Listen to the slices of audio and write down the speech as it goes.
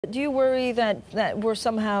Do you worry that we're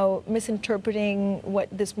somehow misinterpreting what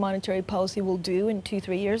this monetary policy will do in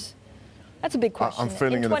 2-3 years? That's a big question. I'm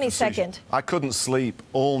feeling in 20 seconds. I couldn't sleep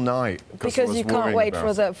all night because you can't wait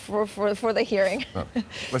for the hearing. No.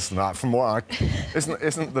 Listen, from what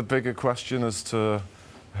isn't the bigger question as to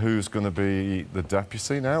who's going to be the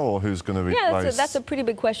deputy now, or who's going to replace? Yeah, that's a pretty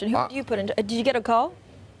big question. Who do you put in? Did you get a call?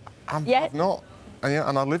 I've not,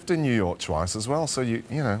 and I lived in New York twice as well. So you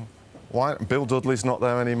know. Why? Bill Dudley's not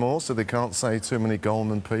there anymore, so they can't say too many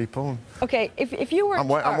Goldman people. Okay, if you were in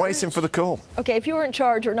charge, I'm waiting for the call. Okay, if you were in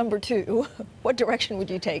charge or number two, what direction would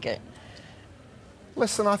you take it?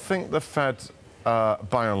 Listen, I think the Fed,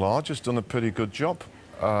 by and large, has done a pretty good job.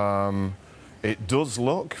 It does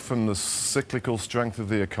look, from the cyclical strength of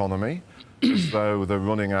the economy, as though they're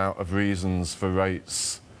running out of reasons for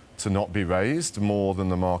rates to not be raised more than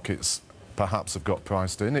the markets perhaps have got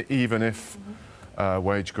priced in, even if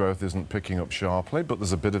wage growth isn't picking up sharply, but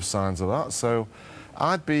there's a bit of signs of that. So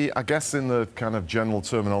I'd be, I guess in the kind of general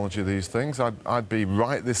terminology of these things, I'd be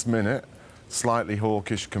right this minute slightly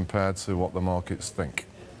hawkish compared to what the markets think.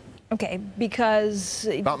 Okay, because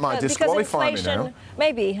that might disqualify inflation, me now.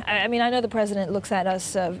 Maybe. I mean, I know the president looks at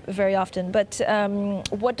us very often, but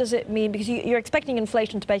what does it mean? Because you're expecting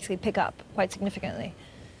inflation to basically pick up quite significantly.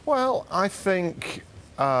 Well, I think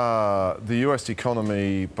the US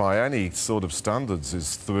economy, by any sort of standards,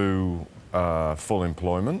 is through full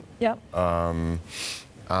employment. Yeah.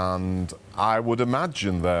 And I would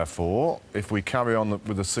imagine, therefore, if we carry on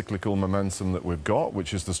with the cyclical momentum that we've got,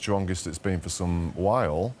 which is the strongest it's been for some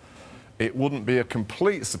while, it wouldn't be a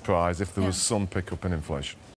complete surprise if there was some pickup in inflation.